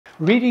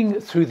Reading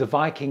through the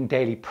Viking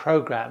daily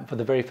program for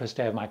the very first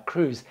day of my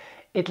cruise,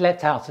 it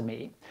leapt out at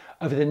me.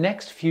 Over the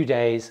next few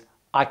days,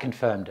 I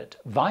confirmed it.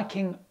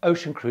 Viking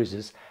Ocean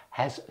Cruises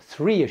has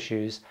 3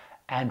 issues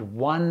and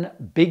one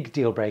big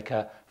deal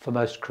breaker for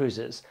most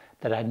cruisers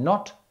that I had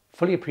not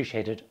fully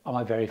appreciated on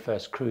my very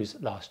first cruise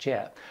last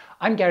year.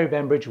 I'm Gary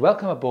Bembridge.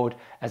 Welcome aboard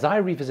as I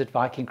revisit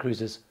Viking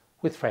Cruises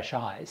with fresh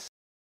eyes.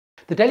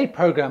 The daily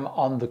program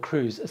on the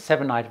cruise, a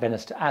 7-night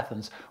Venice to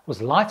Athens,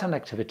 was light on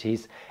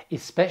activities,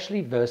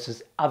 especially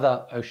versus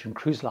other ocean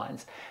cruise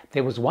lines.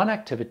 There was 1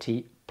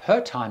 activity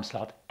per time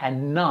slot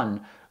and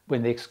none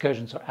when the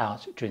excursions are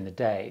out during the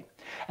day.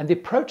 And the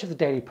approach of the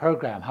daily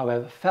program,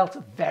 however,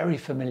 felt very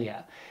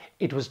familiar.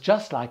 It was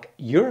just like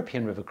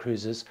European river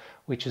cruises,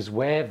 which is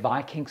where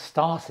Viking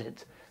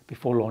started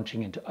before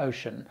launching into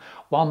ocean.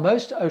 While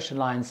most ocean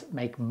lines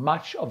make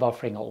much of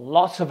offering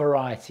lots of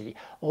variety,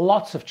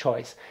 lots of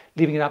choice,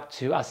 leaving it up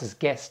to us as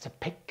guests to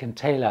pick and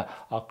tailor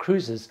our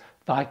cruises,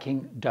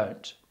 Viking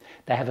don't.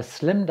 They have a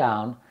slimmed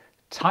down,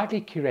 tightly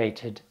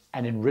curated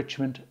and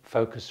enrichment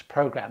focused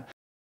program.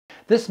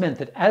 This meant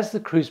that as the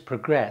cruise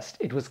progressed,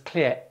 it was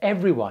clear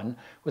everyone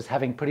was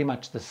having pretty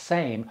much the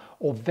same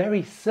or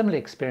very similar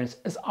experience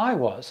as I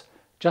was,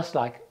 just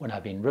like when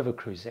I've been river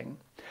cruising.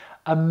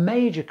 A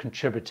major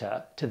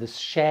contributor to this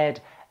shared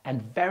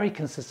and very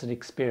consistent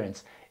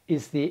experience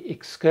is the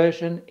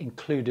excursion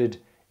included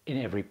in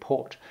every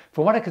port.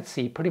 From what I could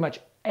see, pretty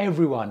much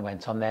everyone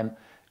went on them,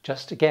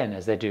 just again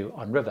as they do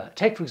on river.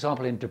 Take for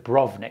example in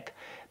Dubrovnik,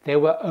 there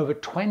were over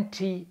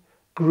 20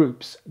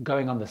 groups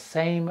going on the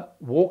same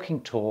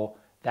walking tour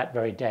that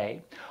very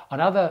day. On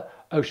other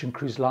ocean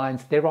cruise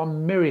lines, there are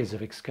myriads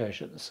of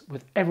excursions,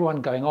 with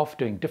everyone going off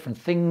doing different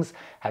things,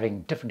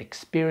 having different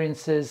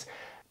experiences.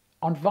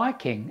 On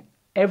Viking,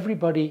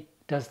 everybody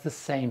does the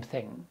same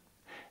thing.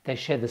 They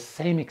share the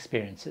same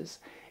experiences.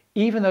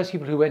 Even those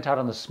people who went out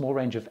on the small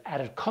range of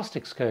added cost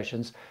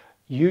excursions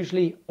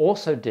usually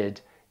also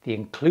did the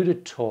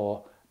included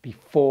tour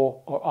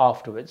before or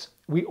afterwards.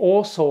 We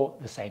all saw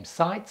the same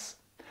sights,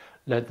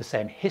 learned the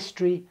same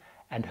history,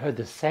 and heard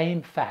the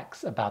same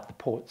facts about the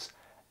ports,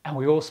 and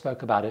we all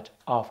spoke about it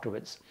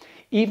afterwards.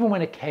 Even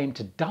when it came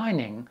to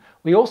dining,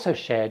 we also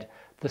shared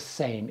the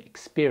same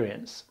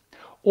experience.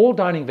 All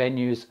dining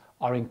venues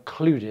are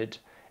included,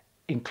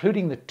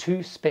 including the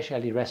 2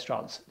 specialty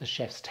restaurants, the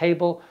Chef's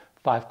Table,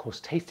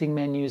 5-course tasting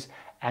menus,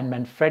 and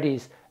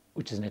Manfredi's,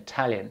 which is an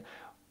Italian.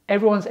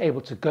 Everyone's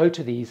able to go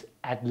to these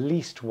at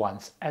least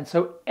once, and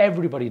so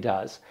everybody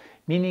does,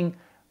 meaning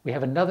we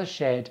have another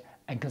shared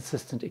and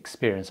consistent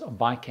experience on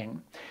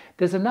Viking.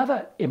 There's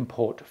another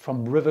import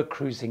from river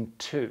cruising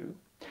too.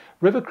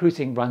 River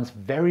cruising runs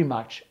very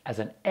much as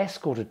an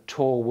escorted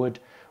tour would,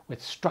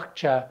 with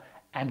structure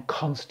and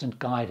constant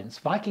guidance.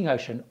 Viking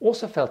Ocean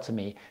also felt to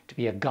me to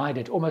be a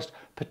guided, almost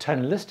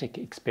paternalistic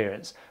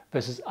experience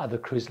versus other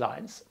cruise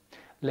lines.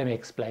 Let me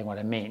explain what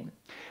I mean.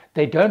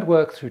 They don't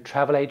work through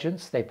travel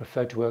agents. They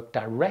prefer to work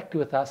directly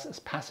with us as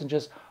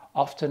passengers,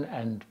 often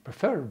and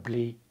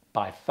preferably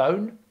by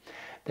phone.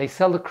 They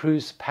sell the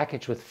cruise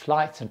package with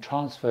flights and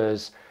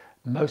transfers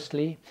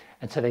mostly,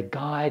 and so they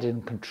guide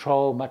and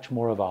control much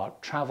more of our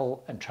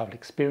travel and travel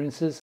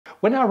experiences.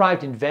 When I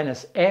arrived in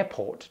Venice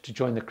airport to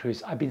join the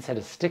cruise, I'd been sent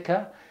a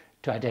sticker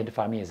to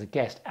identify me as a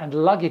guest and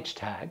luggage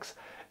tags,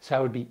 so I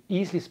would be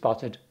easily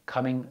spotted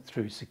coming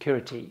through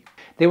security.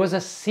 There was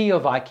a sea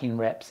of Viking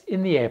reps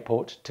in the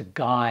airport to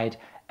guide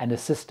and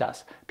assist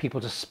us,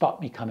 people to spot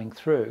me coming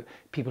through,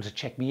 people to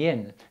check me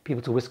in,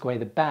 people to whisk away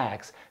the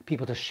bags,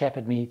 people to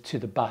shepherd me to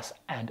the bus,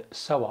 and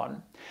so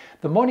on.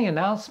 The morning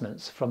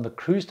announcements from the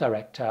cruise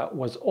director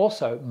was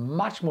also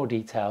much more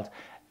detailed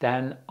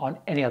than on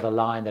any other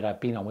line that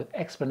I've been on, with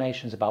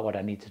explanations about what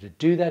I needed to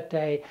do that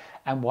day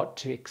and what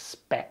to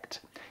expect.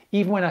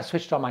 Even when I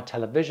switched on my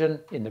television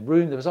in the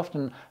room, there was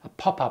often a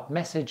pop-up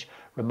message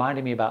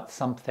reminding me about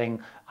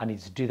something I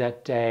needed to do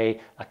that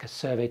day, like a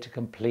survey to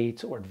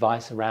complete or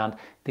advice around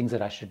things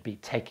that I should be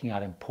taking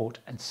out in port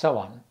and so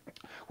on.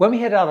 When we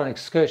headed out on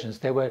excursions,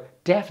 there were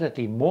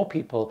definitely more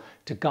people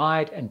to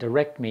guide and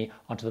direct me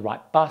onto the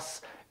right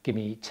bus, give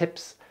me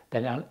tips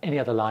than on any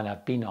other line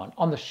I've been on.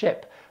 On the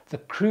ship, the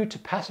crew to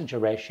passenger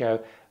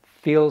ratio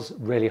feels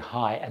really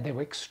high, and they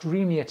were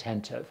extremely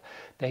attentive.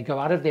 They go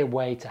out of their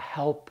way to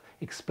help,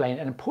 explain,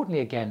 and importantly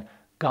again,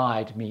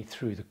 guide me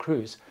through the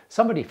cruise.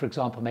 Somebody, for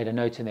example, made a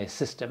note in their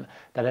system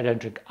that I don't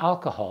drink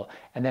alcohol,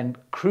 and then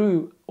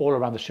crew all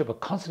around the ship were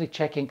constantly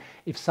checking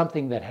if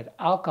something that had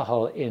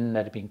alcohol in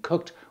that had been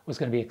cooked was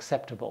going to be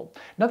acceptable.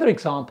 Another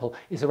example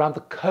is around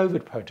the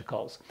COVID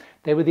protocols.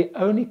 They were the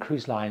only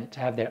cruise line to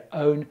have their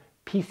own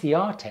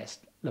PCR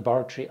test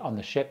laboratory on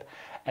the ship,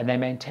 and they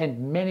maintained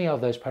many of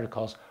those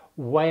protocols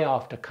way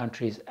after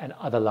countries and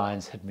other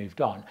lines had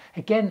moved on.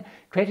 Again,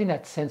 creating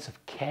that sense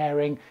of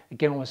caring,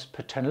 again, almost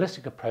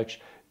paternalistic approach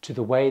to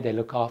the way they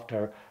look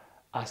after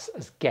us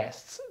as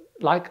guests.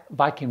 Like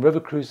Viking River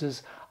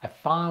Cruises, I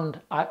found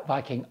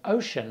Viking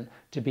Ocean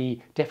to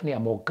be definitely a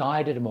more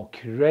guided, a more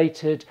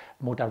curated,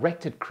 a more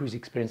directed cruise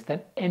experience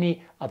than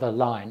any other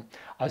line.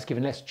 I was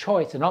given less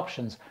choice and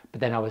options, but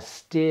then I was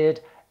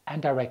steered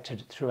and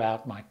directed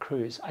throughout my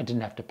cruise. I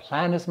didn't have to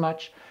plan as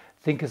much,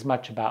 think as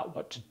much about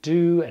what to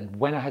do and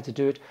when I had to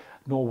do it,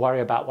 nor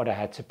worry about what I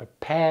had to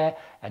prepare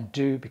and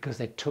do, because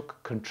they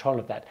took control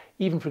of that.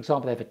 Even, for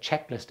example, they have a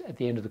checklist at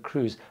the end of the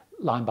cruise,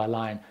 line by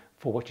line,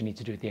 for what you need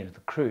to do at the end of the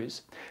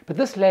cruise. But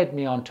this led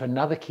me on to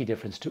another key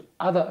difference to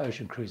other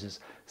ocean cruises,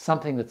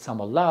 something that some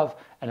will love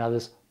and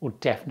others will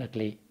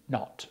definitely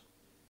not.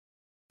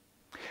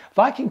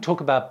 Viking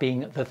talk about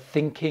being the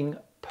thinking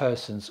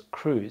person's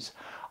cruise.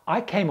 I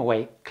came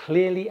away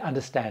clearly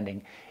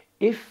understanding,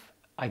 if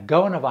I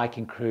go on a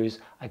Viking cruise,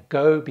 I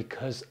go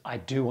because I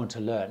do want to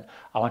learn.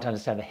 I want to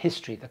understand the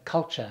history, the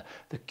culture,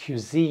 the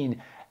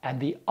cuisine, and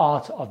the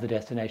art of the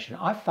destination.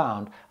 I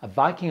found a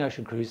Viking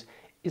Ocean cruise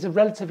is a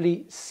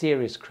relatively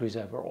serious cruise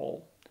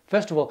overall.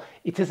 First of all,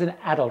 it is an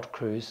adult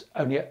cruise,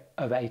 only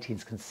over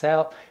 18s can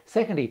sail.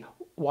 Secondly,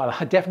 while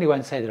I definitely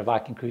won't say that a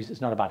Viking cruise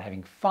is not about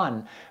having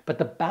fun, but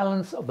the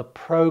balance of the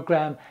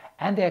program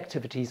and the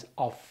activities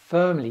are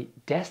firmly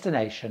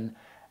destination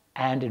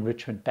and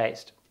enrichment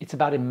based. It's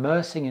about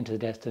immersing into the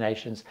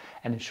destinations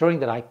and ensuring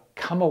that I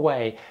come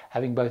away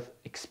having both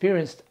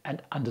experienced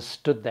and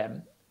understood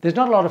them. There's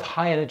not a lot of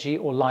high energy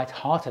or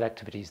light-hearted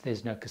activities.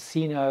 There's no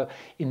casino.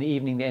 In the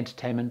evening, the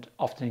entertainment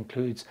often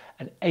includes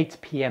an 8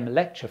 p.m.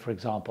 lecture, for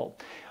example.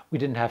 We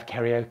didn't have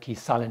karaoke,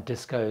 silent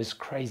discos,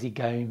 crazy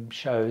game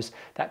shows,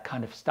 that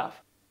kind of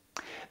stuff.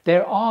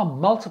 There are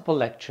multiple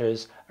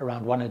lectures,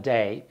 around one a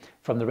day,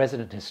 from the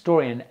resident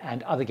historian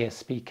and other guest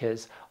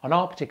speakers. On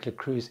our particular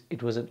cruise,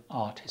 it was an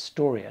art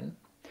historian.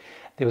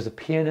 There was a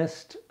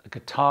pianist, a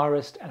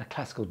guitarist, and a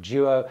classical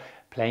duo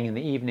playing in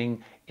the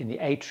evening in the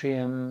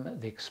atrium,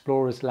 the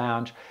Explorer's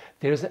Lounge.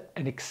 There's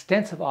an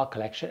extensive art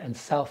collection and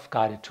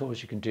self-guided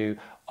tours you can do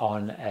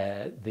on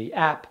the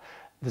app.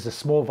 There's a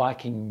small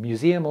Viking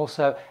museum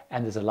also,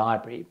 and there's a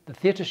library. The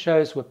theatre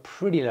shows were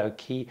pretty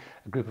low-key,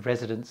 a group of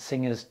resident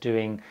singers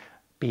doing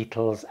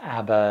Beatles,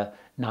 ABBA,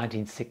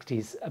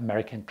 1960s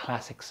American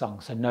classic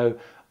songs, so no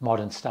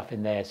modern stuff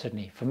in there,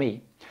 certainly for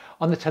me.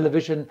 On the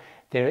television,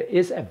 there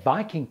is a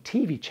Viking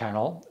TV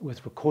channel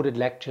with recorded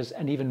lectures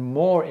and even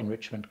more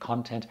enrichment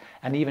content,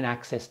 and even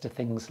access to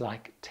things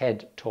like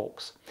TED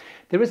Talks.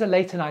 There is a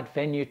later night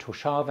venue,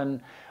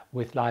 Torshaven,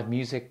 with live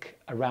music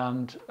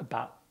around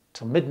about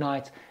till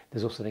midnight.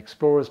 There's also the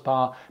Explorer's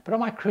Bar, but on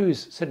my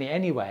cruise, certainly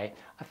anyway,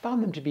 I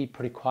found them to be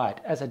pretty quiet,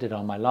 as I did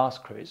on my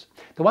last cruise.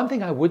 The one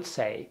thing I would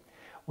say,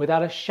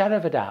 without a shadow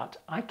of a doubt,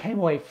 I came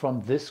away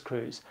from this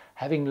cruise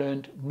having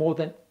learned more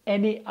than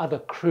any other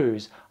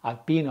cruise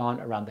I've been on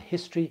around the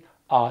history,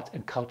 art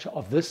and culture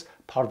of this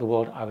part of the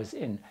world I was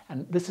in.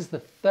 And this is the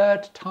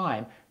third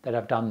time that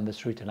I've done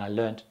this route, and I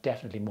learned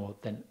definitely more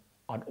than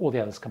on all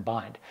the others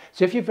combined.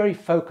 So if you're very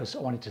focused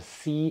on wanting to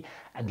see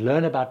and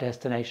learn about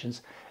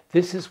destinations,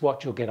 this is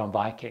what you'll get on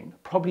Viking,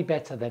 probably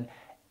better than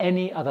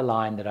any other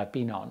line that I've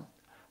been on.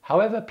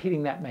 However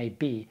appealing that may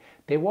be,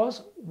 there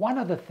was one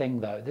other thing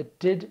though that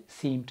did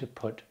seem to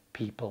put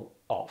people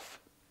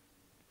off.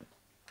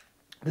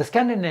 The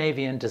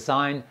Scandinavian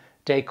design,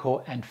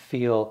 decor and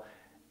feel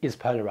is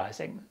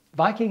polarizing.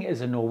 Viking is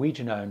a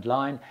Norwegian-owned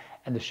line,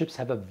 and the ships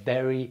have a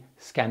very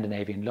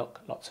Scandinavian look.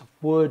 Lots of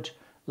wood,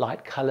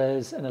 light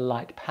colors and a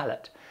light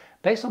palette.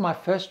 Based on my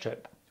first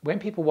trip, when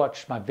people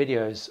watched my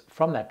videos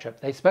from that trip,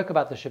 they spoke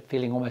about the ship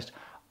feeling almost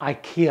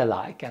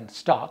IKEA-like and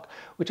stark,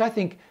 which I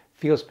think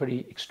feels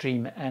pretty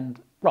extreme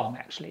and wrong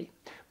actually.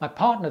 My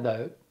partner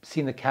though,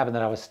 seen the cabin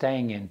that I was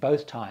staying in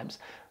both times,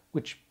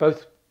 which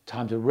both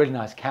times a really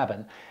nice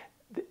cabin,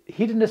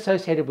 he didn't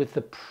associate it with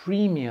the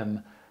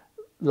premium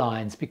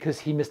lines because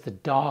he missed the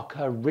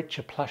darker,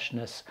 richer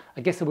plushness,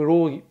 I guess, that we're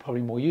all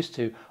probably more used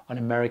to on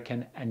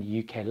American and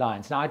UK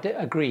lines. Now I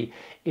agree,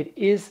 it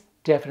is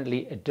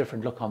definitely a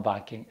different look on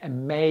Viking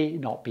and may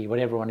not be what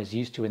everyone is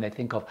used to when they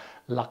think of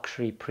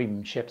luxury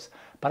premium ships,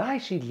 but I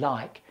actually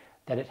like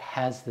that it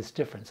has this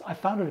difference. I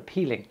found it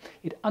appealing.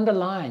 It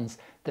underlines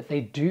that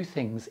they do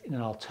things in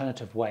an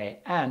alternative way,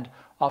 and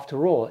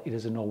after all, it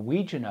is a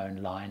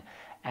Norwegian-owned line,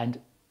 and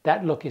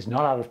that look is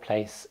not out of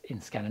place in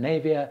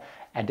Scandinavia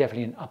and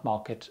definitely in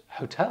upmarket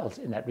hotels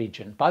in that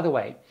region. By the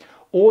way,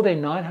 all their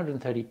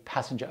 930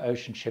 passenger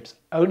ocean ships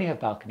only have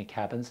balcony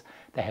cabins.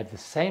 They have the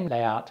same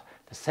layout,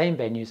 the same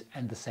venues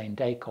and the same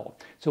decor.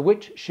 So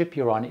which ship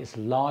you're on is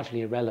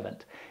largely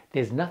irrelevant.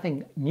 There's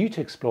nothing new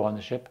to explore on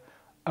the ship,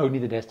 only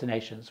the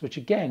destinations, which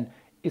again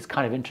is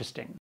kind of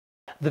interesting.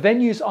 The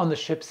venues on the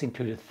ships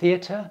include a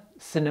theatre,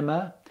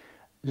 cinema,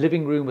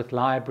 living room with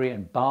library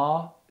and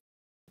bar,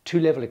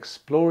 two-level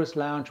Explorer's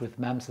Lounge with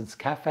Mamsen's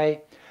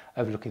Cafe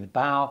overlooking the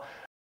bow,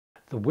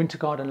 the Winter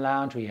Garden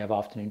Lounge where you have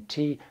afternoon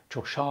tea,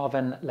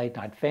 Torshaven late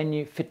night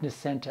venue, fitness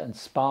centre and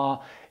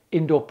spa,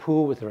 indoor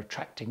pool with a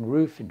retracting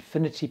roof,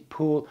 infinity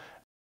pool,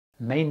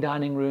 main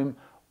dining room,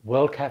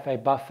 World Cafe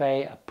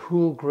buffet, a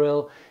pool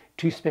grill,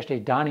 two specialty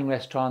dining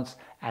restaurants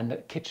and the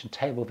kitchen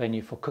table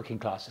venue for cooking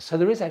classes. So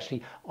there is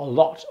actually a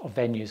lot of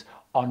venues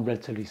on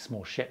relatively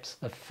small ships.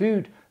 The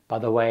food, by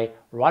the way,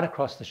 right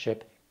across the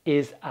ship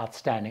is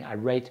outstanding. I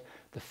rate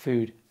the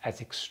food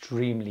as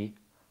extremely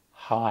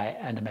high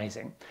and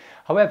amazing.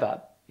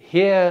 However,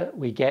 Here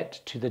we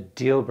get to the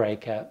deal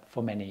breaker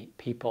for many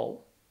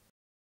people.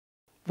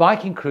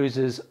 Viking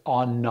cruises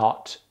are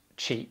not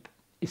cheap,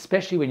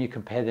 especially when you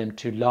compare them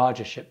to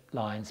larger ship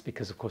lines,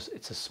 because of course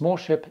it's a small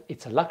ship,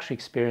 it's a luxury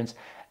experience,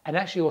 and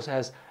actually also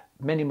has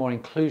many more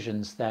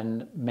inclusions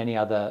than many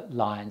other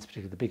lines,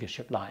 particularly the bigger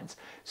ship lines.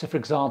 So for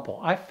example,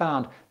 I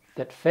found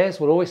that fares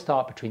will always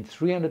start between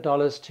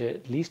 $300 to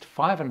at least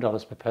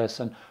 $500 per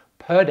person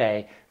per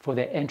day for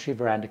their entry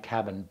veranda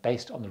cabin.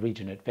 Based on the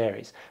region it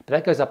varies, but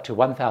that goes up to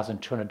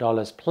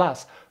 $1,200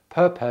 plus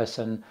per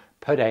person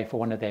per day for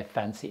one of their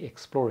fancy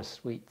Explorer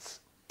suites.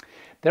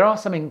 There are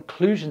some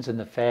inclusions in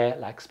the fare,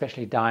 like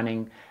specialty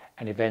dining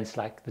and events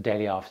like the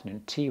daily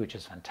afternoon tea, which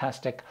is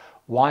fantastic,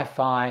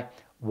 Wi-Fi,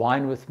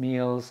 wine with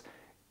meals,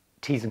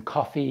 teas and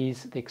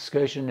coffees, the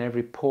excursion in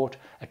every port,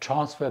 a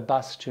transfer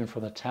bus to and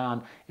from the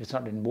town if it's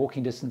not in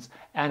walking distance,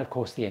 and of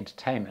course the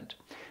entertainment.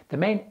 The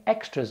main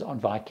extras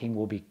on Viking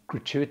will be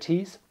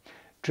gratuities,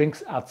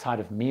 drinks outside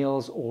of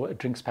meals or a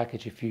drinks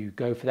package if you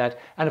go for that,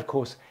 and of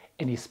course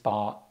any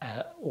spa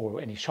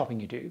or any shopping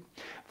you do.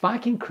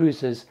 Viking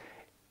Cruises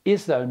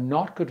is though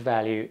not good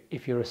value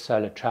if you're a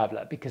solo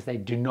traveler, because they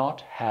do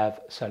not have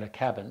solo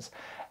cabins,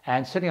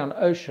 and certainly on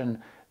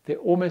ocean there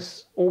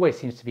almost always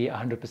seems to be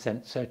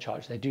 100%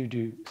 surcharge. They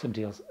do some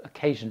deals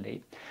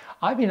occasionally.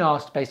 I've been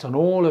asked, based on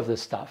all of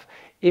this stuff,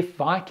 if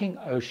Viking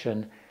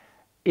Ocean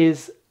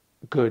is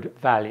good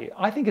value.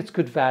 I think it's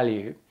good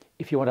value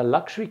if you want a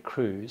luxury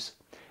cruise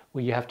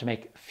where you have to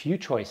make few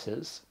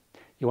choices,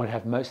 you want to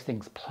have most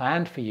things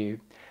planned for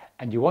you,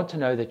 and you want to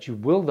know that you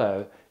will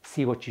though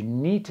see what you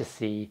need to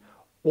see,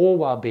 all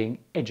while being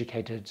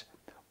educated,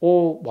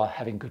 all while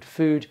having good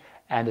food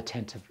and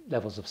attentive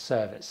levels of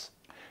service.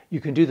 You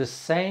can do the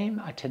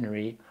same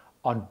itinerary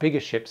on bigger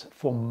ships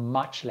for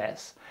much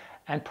less,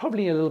 and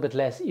probably a little bit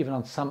less even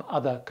on some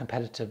other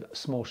competitive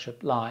small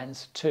ship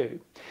lines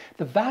too.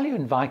 The value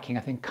in Viking,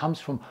 I think,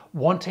 comes from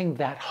wanting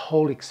that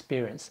whole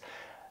experience.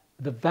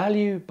 The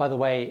value, by the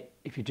way,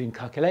 if you're doing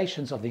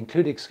calculations of the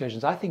included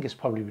excursions, I think is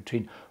probably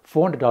between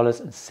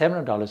 $400 and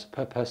 $700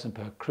 per person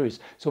per cruise.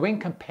 So when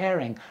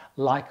comparing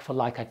like for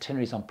like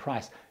itineraries on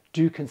price,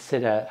 do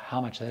consider how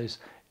much those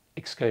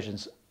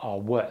excursions are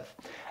worth.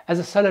 As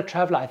a solo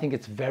traveler, I think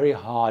it's very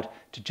hard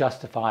to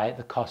justify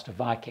the cost of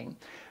Viking.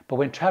 But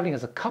when traveling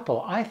as a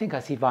couple, I think I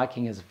see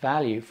Viking as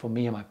value for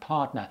me and my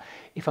partner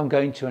if I'm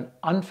going to an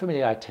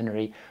unfamiliar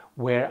itinerary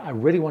where I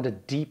really want to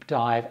deep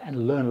dive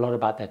and learn a lot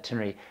about the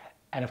itinerary.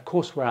 And of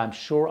course, where I'm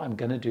sure I'm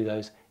going to do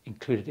those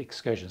included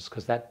excursions,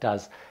 because that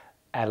does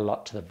add a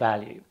lot to the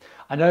value.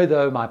 I know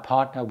though my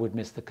partner would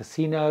miss the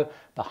casino,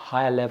 the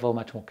higher level,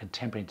 much more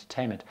contemporary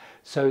entertainment.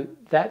 So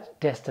that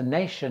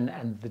destination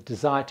and the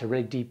desire to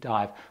really deep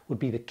dive would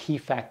be the key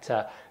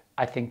factor,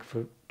 I think,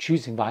 for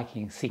choosing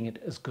Viking, seeing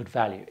it as good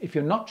value. If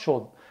you're not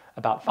sure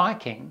about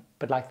Viking,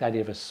 but like the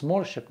idea of a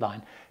smaller ship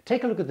line,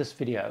 take a look at this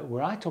video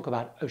where I talk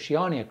about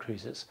Oceania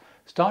cruises,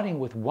 starting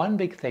with one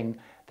big thing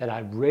that I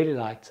really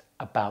liked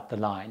about the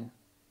line.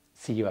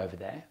 See you over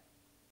there.